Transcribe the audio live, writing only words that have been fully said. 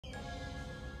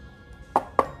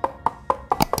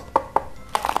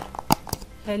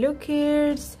Hello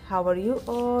kids, how are you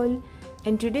all?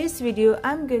 In today's video,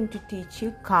 I'm going to teach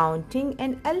you counting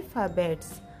and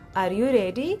alphabets. Are you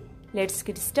ready? Let's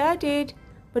get started.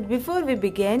 But before we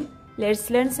begin,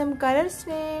 let's learn some colors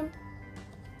name.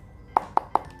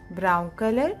 Brown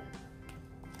color,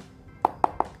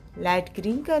 light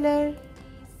green color,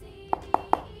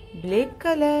 black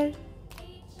color,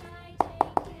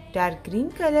 dark green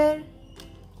color,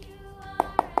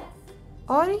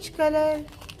 orange color,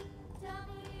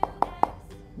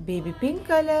 baby pink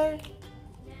color,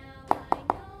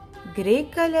 grey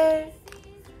color,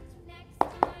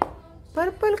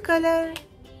 purple color,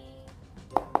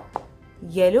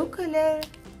 yellow color,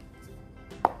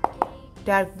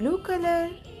 dark blue color.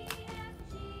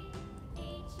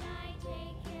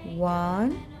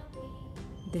 1,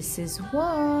 this is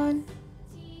 1,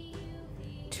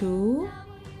 2,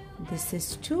 this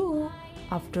is 2,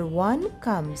 after 1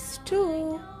 comes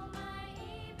 2,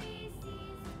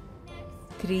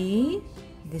 3,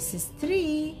 this is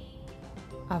 3,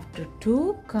 after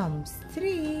 2 comes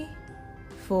 3,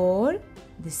 4,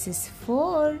 this is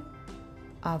 4,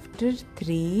 after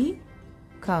 3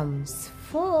 comes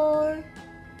 4,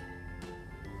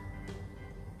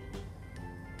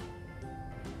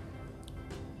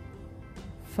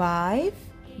 5,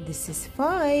 this is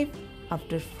 5,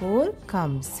 after 4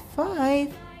 comes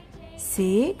 5,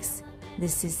 6,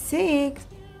 this is 6,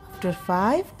 after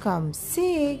 5 comes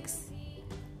 6,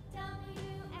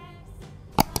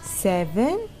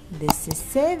 7, this is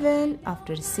 7,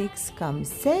 after 6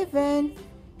 comes 7,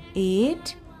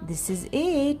 8, this is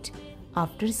 8,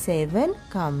 after 7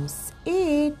 comes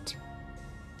 8,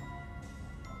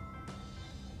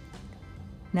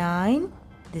 9,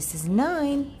 this is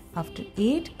 9, after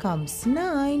 8 comes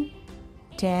 9,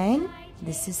 10,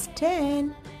 this is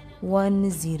 10,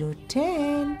 1, 0,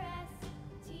 10,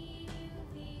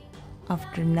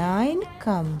 after 9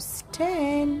 comes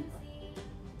 10,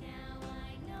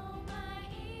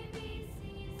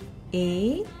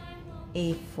 A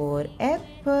for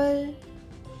apple,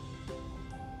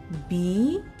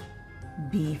 B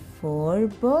for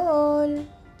ball,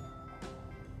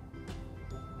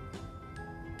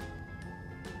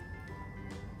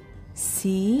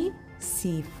 C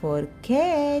for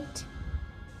cat,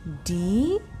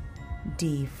 D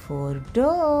for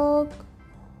dog,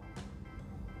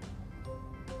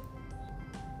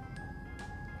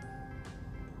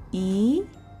 E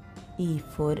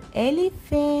for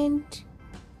elephant,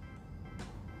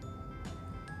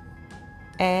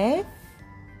 F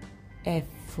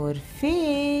for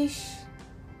fish,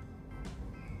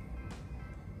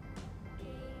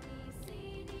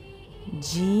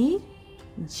 G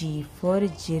for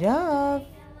giraffe,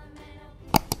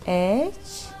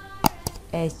 H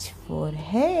for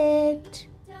hat,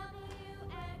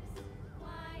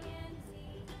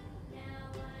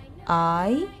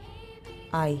 I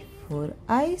for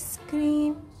ice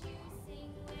cream,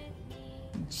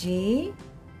 J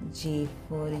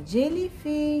for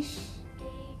jellyfish,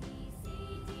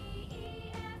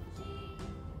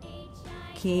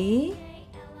 K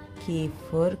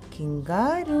for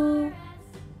kangaroo,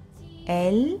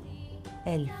 L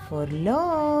for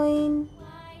lion,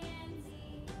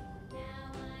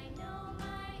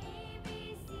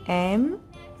 M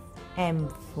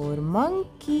for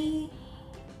monkey,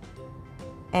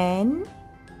 N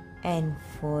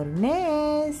for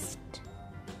nest,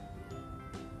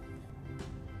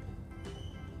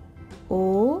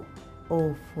 O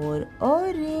for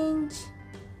orange,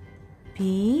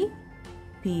 P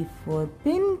for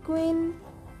penguin,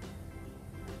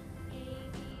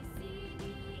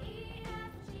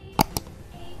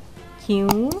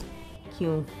 Q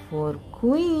for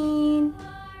queen,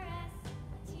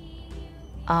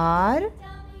 R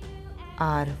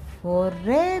for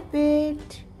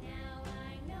rabbit,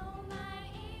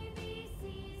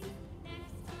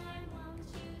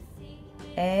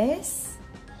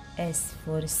 S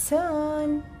for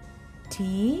sun,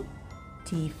 T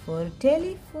for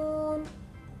telephone,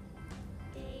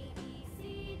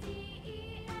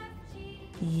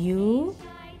 U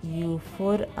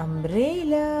for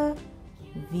umbrella,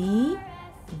 V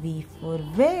for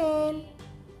van,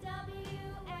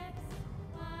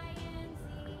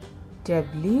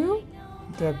 W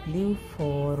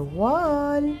for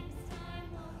wall,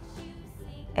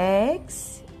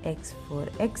 X for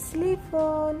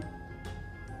xylophone,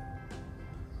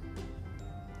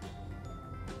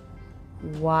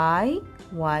 Y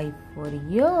for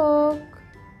yolk,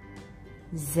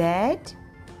 Z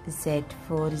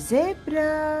for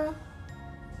zebra.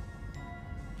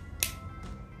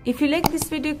 If you like this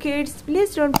video kids,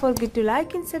 please don't forget to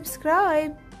like and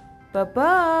subscribe. Bye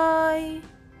bye.